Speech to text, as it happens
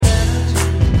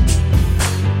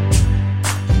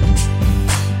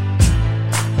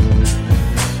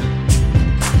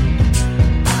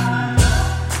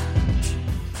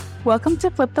Welcome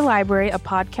to Flip the Library, a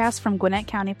podcast from Gwinnett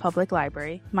County Public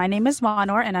Library. My name is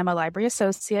Monor, and I'm a library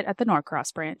associate at the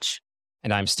Norcross branch.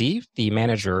 And I'm Steve, the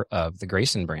manager of the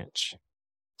Grayson branch.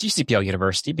 GCPL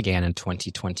University began in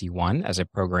 2021 as a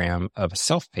program of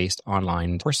self-paced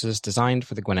online courses designed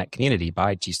for the Gwinnett community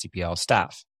by GCPL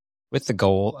staff, with the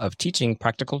goal of teaching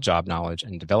practical job knowledge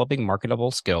and developing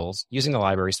marketable skills using the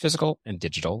library's physical and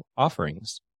digital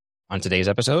offerings. On today's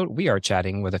episode, we are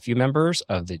chatting with a few members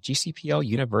of the GCPL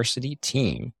University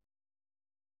team.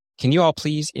 Can you all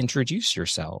please introduce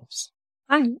yourselves?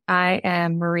 Hi, I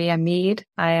am Maria Mead.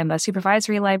 I am a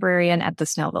supervisory librarian at the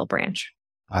Snellville branch.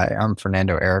 Hi, I'm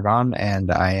Fernando Aragon, and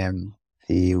I am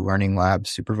the Learning Lab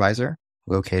supervisor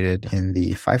located in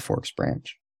the Five Forks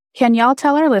branch. Can y'all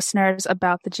tell our listeners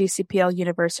about the GCPL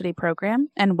University program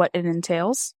and what it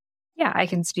entails? Yeah, I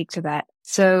can speak to that.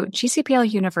 So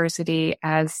GCPL University,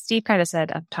 as Steve kind of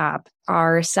said up top,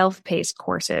 are self-paced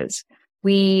courses.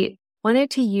 We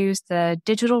wanted to use the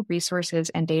digital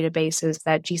resources and databases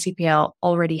that GCPL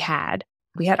already had.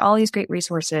 We had all these great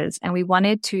resources, and we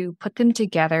wanted to put them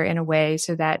together in a way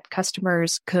so that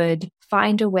customers could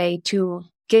find a way to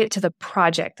get to the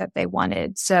project that they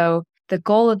wanted. So the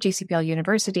goal of GCPL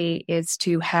University is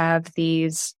to have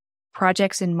these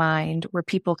projects in mind where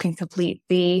people can complete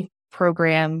the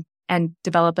program and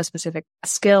develop a specific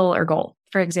skill or goal.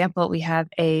 For example, we have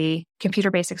a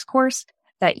computer basics course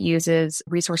that uses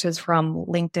resources from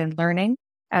LinkedIn Learning,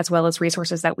 as well as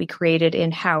resources that we created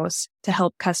in-house to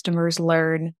help customers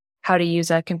learn how to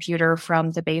use a computer,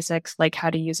 from the basics, like how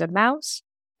to use a mouse,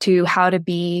 to how to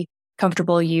be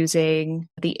comfortable using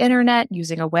the internet,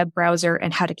 using a web browser,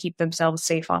 and how to keep themselves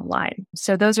safe online.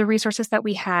 So those are resources that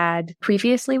we had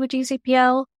previously with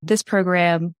GCPL. This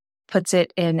program puts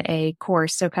it in a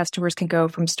course so customers can go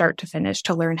from start to finish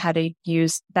to learn how to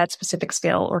use that specific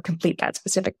skill or complete that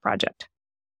specific project.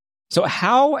 So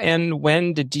how and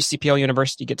when did GCPL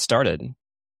University get started?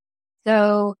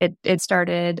 So it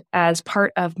started as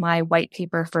part of my white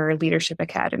paper for Leadership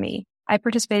Academy. I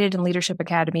participated in Leadership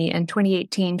Academy in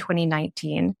 2018,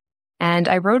 2019, and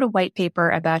I wrote a white paper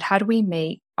about how do we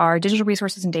make our digital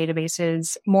resources and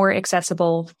databases more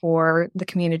accessible for the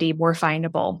community, more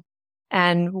findable.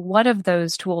 And one of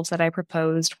those tools that I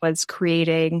proposed was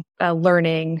creating a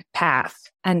learning path.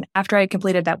 And after I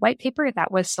completed that white paper,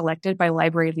 that was selected by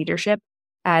library leadership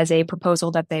as a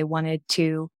proposal that they wanted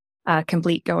to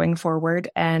complete going forward.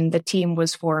 And the team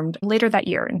was formed later that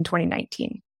year in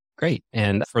 2019. Great.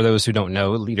 And for those who don't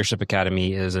know, Leadership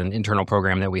Academy is an internal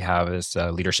program that we have as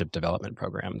a leadership development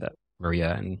program that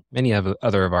Maria and many of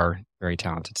other of our very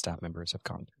talented staff members have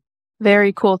gone through.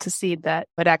 Very cool to see that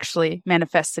it actually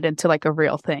manifested into like a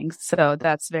real thing. So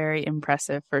that's very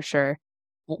impressive for sure.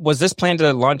 Was this planned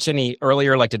to launch any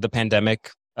earlier? Like, did the pandemic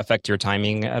affect your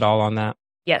timing at all on that?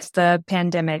 Yes, the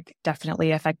pandemic definitely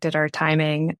affected our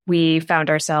timing. We found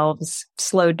ourselves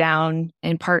slowed down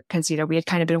in part because, we had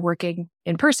kind of been working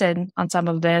in person on some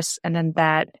of this, and then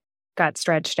that got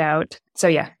stretched out. So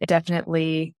yeah, it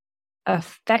definitely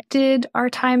affected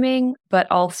our timing, but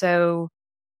also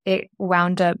it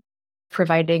wound up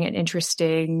providing an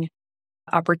interesting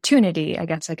opportunity, I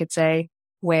guess I could say,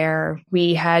 where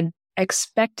we had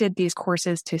expected these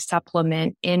courses to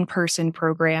supplement in-person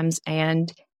programs and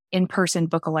in-person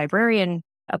book a librarian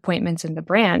appointments in the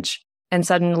branch. And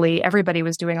suddenly everybody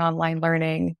was doing online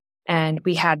learning. And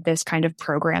we had this kind of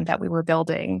program that we were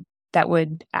building that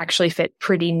would actually fit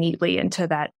pretty neatly into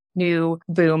that new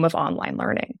boom of online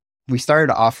learning. We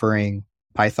started offering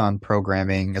Python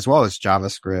programming as well as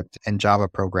JavaScript and Java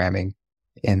programming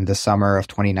in the summer of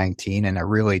 2019, and it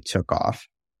really took off.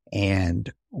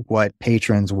 And what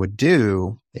patrons would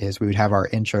do is we would have our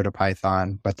intro to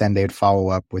Python, but then they'd follow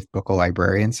up with book a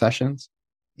librarian sessions.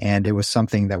 And it was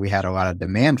something that we had a lot of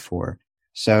demand for.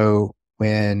 So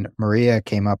when Maria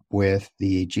came up with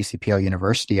the GCPL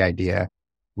University idea,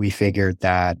 we figured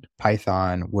that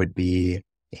Python would be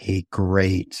a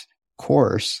great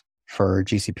course for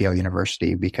GCPL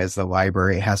University because the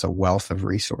library has a wealth of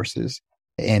resources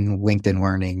in LinkedIn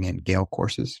Learning and Gale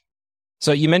courses.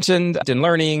 So you mentioned LinkedIn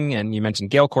Learning and you mentioned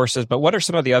Gale courses, but what are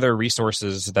some of the other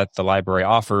resources that the library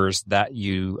offers that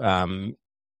you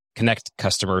connect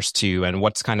customers to, and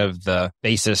what's kind of the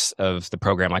basis of the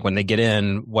program? Like when they get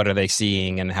in, what are they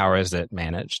seeing and how is it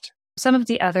managed? Some of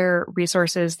the other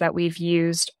resources that we've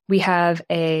used, we have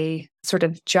a sort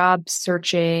of job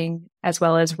searching as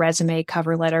well as resume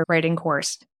cover letter writing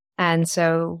course. And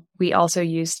so we also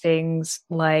use things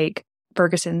like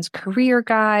Ferguson's career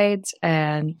guides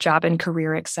and Job and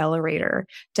Career Accelerator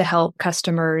to help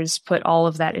customers put all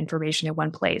of that information in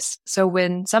one place. So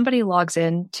when somebody logs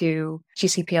in to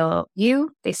GCPLU,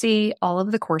 they see all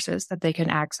of the courses that they can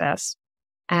access.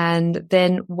 And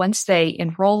then once they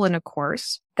enroll in a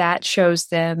course, that shows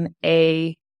them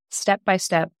a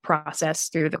step-by-step process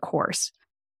through the course.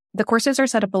 The courses are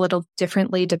set up a little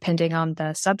differently depending on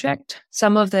the subject.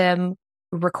 Some of them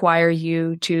require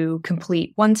you to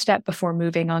complete one step before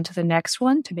moving on to the next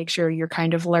one to make sure you're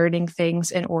kind of learning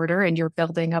things in order and you're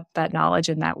building up that knowledge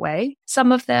in that way.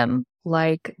 Some of them,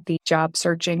 like the job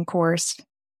searching course,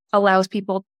 allows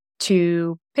people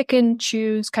to pick and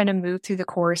choose, kind of move through the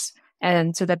course,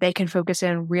 and so that they can focus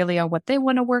in really on what they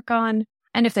want to work on.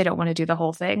 And if they don't want to do the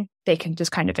whole thing, they can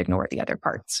just kind of ignore the other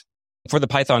parts. For the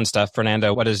Python stuff,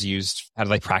 Fernando, what is used? How do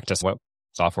they practice? What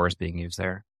software is being used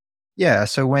there? Yeah,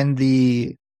 so when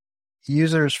the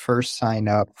users first sign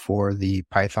up for the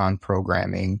Python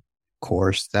programming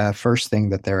course, the first thing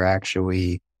that they're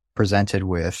actually presented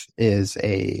with is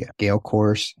a Gale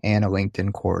course and a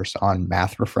LinkedIn course on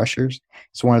math refreshers.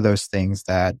 It's one of those things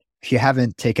that if you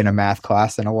haven't taken a math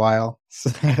class in a while,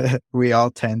 we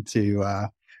all tend to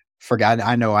forget.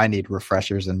 I know I need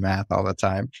refreshers in math all the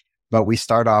time, but we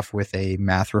start off with a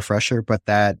math refresher, but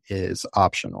that is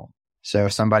optional. So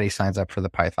if somebody signs up for the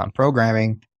Python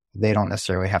programming, they don't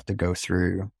necessarily have to go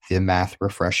through the math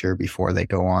refresher before they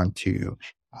go on to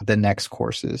the next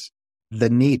courses. The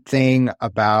neat thing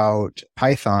about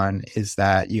Python is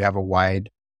that you have a wide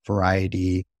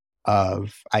variety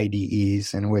of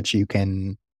IDEs in which you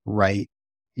can write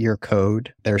your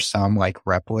code. There's some like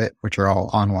Replit, which are all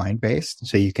online based,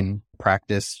 so you can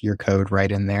practice your code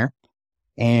right in there.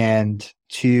 And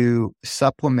to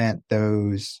supplement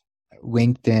those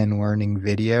LinkedIn learning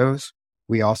videos,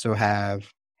 we also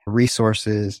have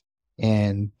resources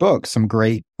and books, some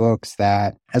great books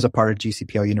that as a part of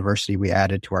GCPL University, we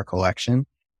added to our collection.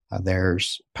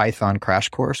 There's Python Crash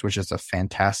Course, which is a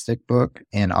fantastic book,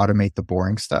 and Automate the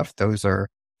Boring Stuff. Those are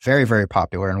very, very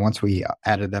popular. And once we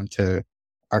added them to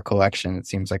our collection, it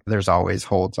seems like there's always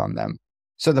holds on them.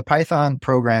 So the Python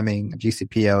programming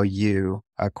GCPLU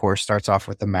course starts off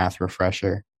with the math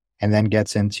refresher and then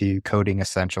gets into coding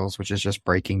essentials, which is just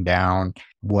breaking down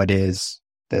what is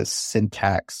the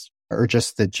syntax or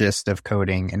just the gist of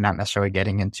coding and not necessarily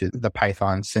getting into the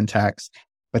Python syntax.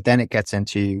 But then it gets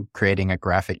into creating a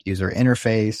graphic user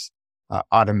interface,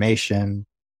 automation,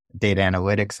 data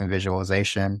analytics, and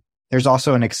visualization. There's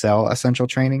also an Excel essential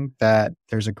training that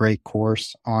there's a great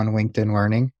course on LinkedIn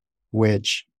Learning,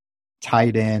 which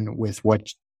tied in with what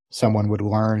someone would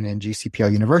learn in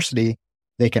GCPL University,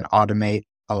 they can automate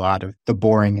a lot of the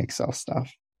boring Excel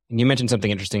stuff. And you mentioned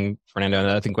something interesting, Fernando, and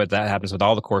I think what that happens with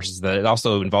all the courses, that it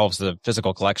also involves the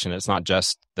physical collection. It's not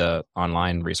just the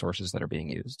online resources that are being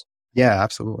used. Yeah,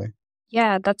 absolutely.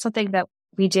 Yeah, that's something that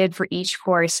we did for each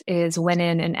course is went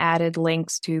in and added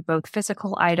links to both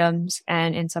physical items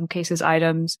and in some cases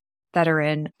items that are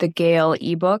in the Gale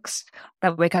ebooks.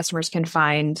 That way customers can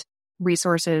find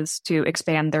resources to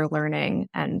expand their learning,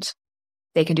 and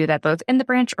they can do that both in the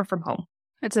branch or from home.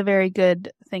 It's a very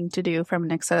good thing to do from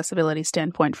an accessibility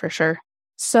standpoint for sure.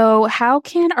 So how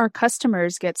can our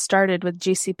customers get started with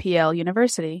GCPL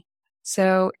University?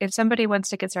 So if somebody wants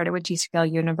to get started with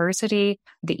GCPL University,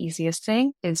 the easiest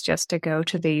thing is just to go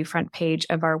to the front page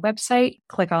of our website,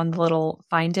 click on the little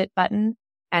Find It button,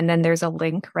 and then there's a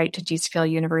link right to GCPL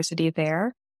University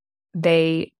there.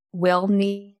 They will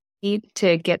need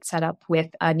to get set up with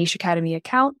a Niche Academy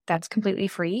account. That's completely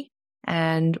free.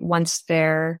 And once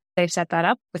they've set that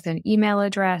up with an email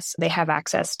address, they have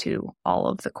access to all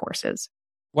of the courses.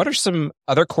 What are some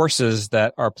other courses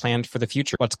that are planned for the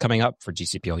future? What's coming up for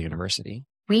GCPL University?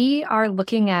 We are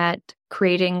looking at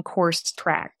creating course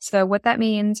tracks. So what that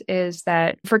means is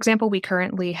that, for example, we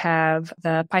currently have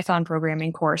the Python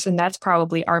programming course, and that's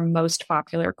probably our most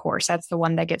popular course. That's the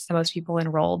one that gets the most people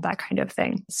enrolled, that kind of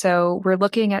thing. So we're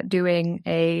looking at doing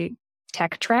a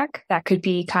tech track that could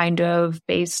be kind of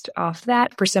based off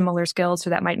that for similar skills. So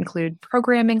that might include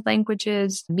programming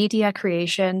languages, media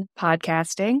creation,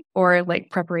 podcasting, or like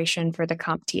preparation for the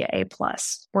CompTIA A+.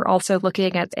 We're also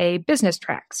looking at a business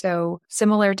track. So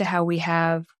similar to how we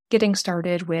have getting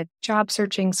started with job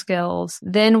searching skills,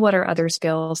 then what are other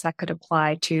skills that could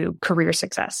apply to career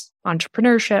success,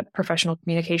 entrepreneurship, professional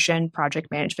communication, project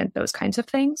management, those kinds of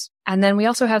things. And then we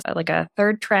also have like a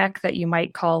third track that you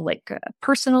might call like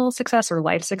personal success or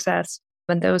life success.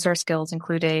 And those are skills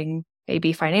including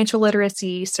maybe financial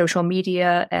literacy, social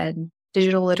media, and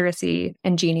digital literacy,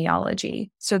 and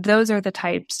genealogy. So those are the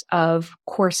types of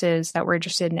courses that we're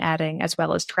interested in adding, as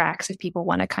well as tracks if people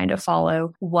want to kind of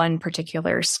follow one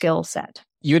particular skill set.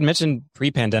 You had mentioned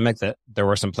pre-pandemic that there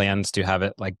were some plans to have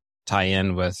it like tie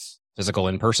in with physical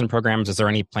in-person programs. Is there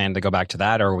any plan to go back to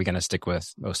that, or are we going to stick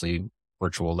with mostly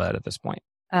virtual led at this point?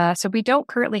 So we don't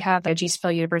currently have a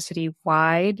GCPL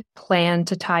University-wide plan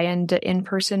to tie into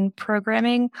in-person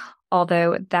programming,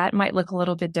 although that might look a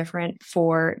little bit different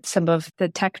for some of the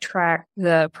tech track,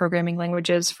 the programming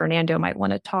languages. Fernando might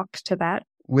want to talk to that.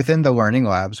 Within the Learning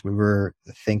Labs, we were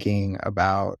thinking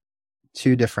about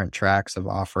two different tracks of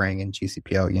offering in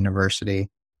GCPL University.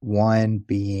 One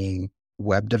being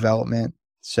web development,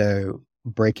 so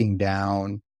breaking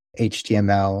down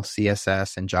HTML,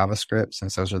 CSS, and JavaScript,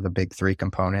 since those are the big three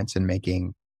components in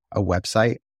making a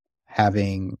website,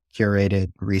 having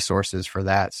curated resources for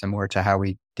that, similar to how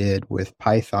we did with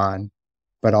Python.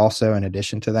 But also, in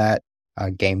addition to that,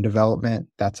 game development.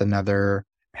 That's another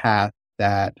path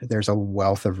that there's a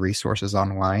wealth of resources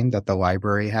online that the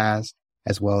library has,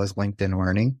 as well as LinkedIn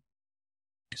Learning.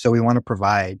 So we want to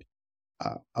provide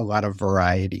a lot of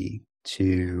variety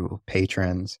to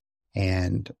patrons.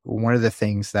 And one of the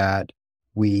things that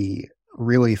we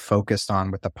really focused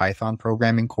on with the Python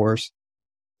programming course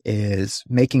is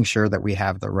making sure that we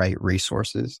have the right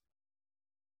resources.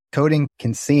 Coding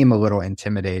can seem a little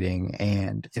intimidating,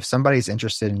 and if somebody's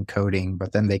interested in coding,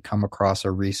 but then they come across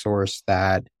a resource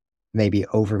that may be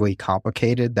overly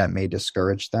complicated, that may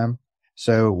discourage them.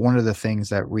 So one of the things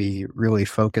that we really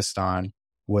focused on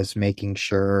was making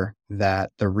sure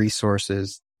that the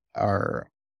resources are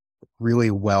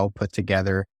really well put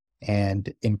together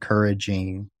and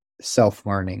encouraging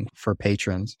self-learning for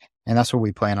patrons. And that's what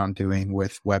we plan on doing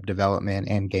with web development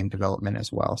and game development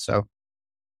as well. So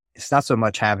it's not so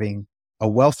much having a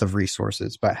wealth of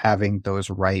resources, but having those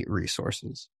right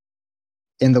resources.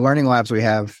 In the Learning Labs, we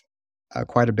have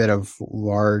quite a bit of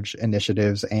large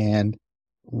initiatives. And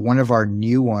one of our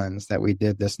new ones that we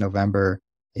did this November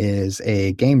is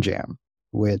a game jam,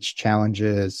 which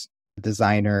challenges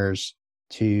designers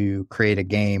to create a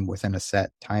game within a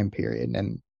set time period.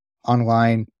 And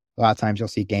online, a lot of times you'll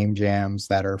see game jams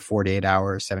that are 48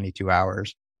 hours, 72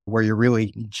 hours, where you're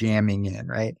really jamming in,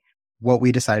 right? What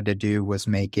we decided to do was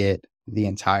make it the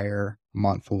entire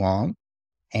month long.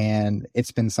 And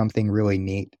it's been something really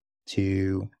neat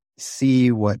to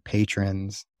see what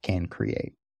patrons can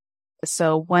create.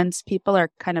 So once people are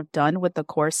kind of done with the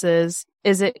courses,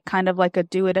 is it kind of like a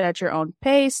do it at your own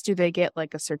pace? Do they get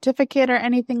like a certificate or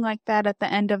anything like that at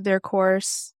the end of their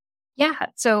course? Yeah.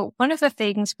 So one of the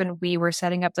things when we were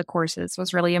setting up the courses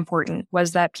was really important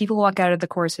was that people walk out of the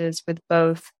courses with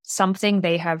both something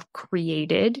they have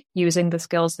created using the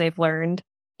skills they've learned,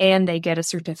 and they get a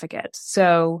certificate.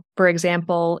 So for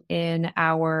example, in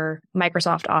our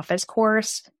Microsoft Office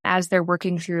course, as they're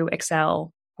working through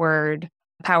Excel, Word,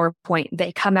 PowerPoint,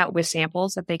 they come out with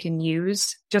samples that they can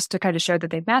use just to kind of show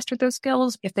that they've mastered those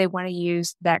skills. If they want to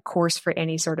use that course for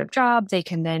any sort of job, they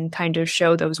can then kind of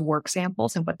show those work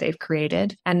samples and what they've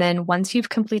created. And then once you've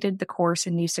completed the course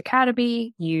in Muse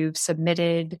Academy, you've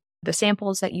submitted the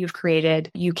samples that you've created,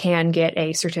 you can get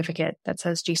a certificate that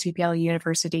says GCPL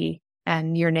University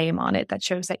and your name on it that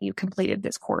shows that you completed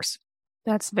this course.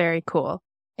 That's very cool.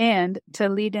 And to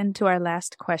lead into our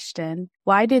last question,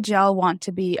 why did y'all want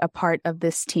to be a part of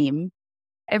this team?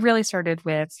 It really started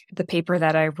with the paper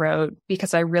that I wrote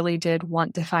because I really did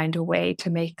want to find a way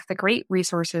to make the great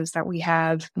resources that we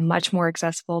have much more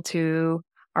accessible to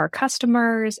our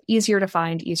customers, easier to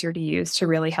find, easier to use, to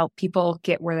really help people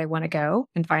get where they want to go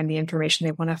and find the information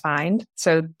they want to find.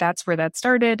 So that's where that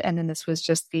started. And then this was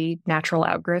just the natural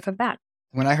outgrowth of that.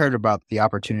 When I heard about the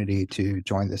opportunity to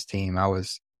join this team, I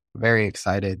was very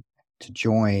excited to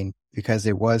join because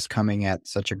it was coming at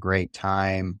such a great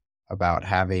time about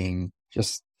having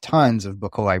just tons of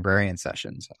book librarian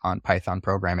sessions on Python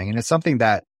programming. And it's something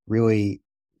that really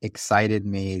excited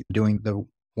me, doing the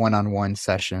one-on-one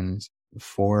sessions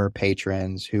for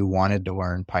patrons who wanted to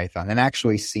learn Python and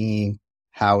actually seeing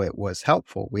how it was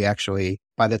helpful. We actually,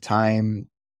 by the time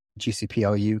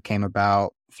GCPLU came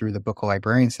about through the book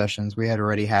librarian sessions, we had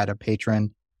already had a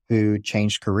patron who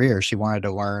changed careers. She wanted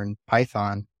to learn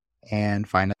Python and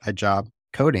find a job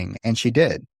coding, and she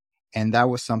did. And that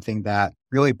was something that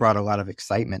really brought a lot of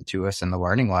excitement to us in the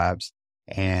Learning Labs.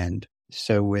 And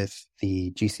so with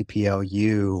the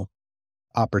GCPLU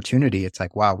opportunity, it's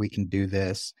like, wow, we can do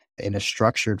this in a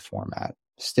structured format,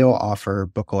 still offer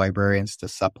book librarians to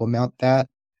supplement that,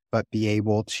 but be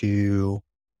able to,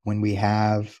 when we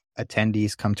have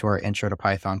attendees come to our Intro to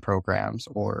Python programs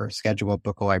or schedule a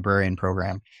book librarian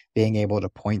program, being able to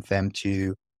point them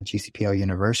to GCPL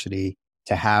University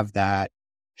to have that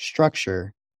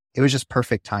structure, it was just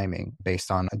perfect timing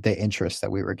based on the interest that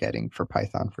we were getting for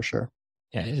Python for sure.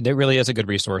 Yeah, it really is a good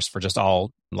resource for just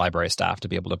all library staff to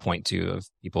be able to point to of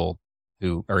people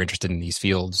who are interested in these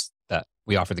fields that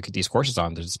we offer these courses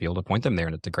on, to just be able to point them there.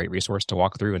 And it's a great resource to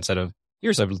walk through instead of,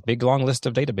 here's a big long list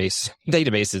of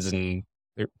databases and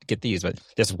get these, but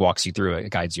this walks you through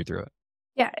it, guides you through it.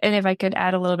 Yeah. And if I could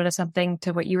add a little bit of something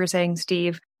to what you were saying,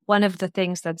 Steve, one of the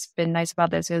things that's been nice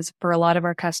about this is for a lot of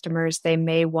our customers, they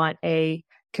may want a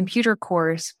computer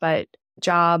course, but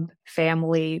job,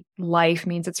 family, life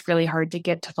means it's really hard to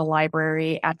get to the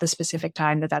library at the specific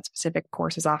time that specific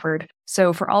course is offered.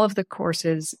 So for all of the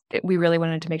courses, we really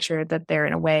wanted to make sure that they're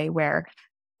in a way where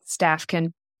staff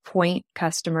can point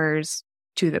customers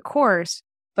to the course,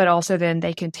 but also then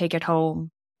they can take it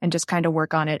home and just kind of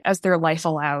work on it as their life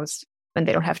allows, and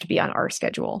they don't have to be on our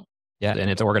schedule. Yeah,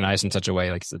 and it's organized in such a way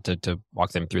like to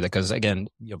walk them through that. Because again,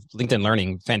 LinkedIn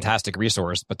Learning, fantastic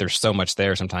resource, but there's so much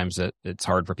there sometimes that it's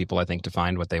hard for people, I think, to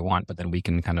find what they want. But then we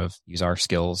can kind of use our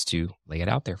skills to lay it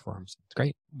out there for them. So it's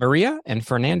great. Maria and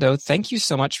Fernando, thank you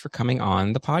so much for coming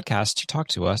on the podcast to talk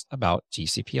to us about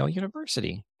GCPL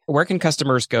University. Where can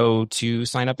customers go to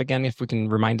sign up again, if we can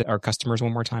remind our customers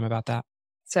one more time about that?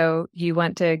 So you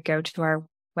want to go to our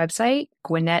website,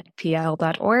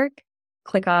 gwinnettpl.org.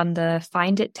 Click on the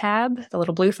Find It tab, the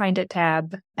little blue Find It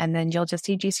tab, and then you'll just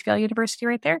see GCPL University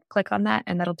right there. Click on that,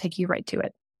 and that'll take you right to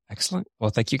it. Excellent. Well,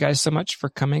 thank you guys so much for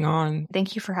coming on.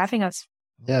 Thank you for having us.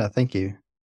 Yeah, thank you.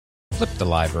 Flip the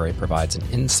Library provides an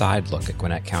inside look at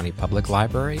Gwinnett County Public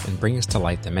Library and brings to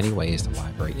light the many ways the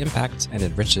library impacts and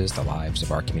enriches the lives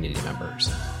of our community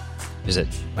members. Visit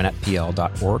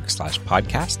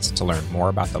gwinnettpl.org/podcasts to learn more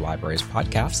about the library's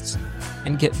podcasts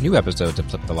and get new episodes of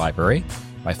Flip the Library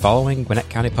by following Gwinnett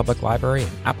County Public Library in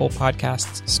Apple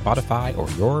Podcasts, Spotify, or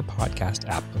your podcast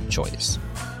app of choice.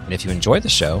 And if you enjoy the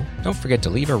show, don't forget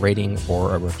to leave a rating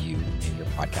or a review in your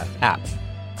podcast app.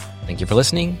 Thank you for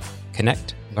listening.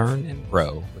 Connect, learn, and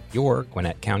grow with your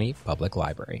Gwinnett County Public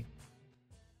Library.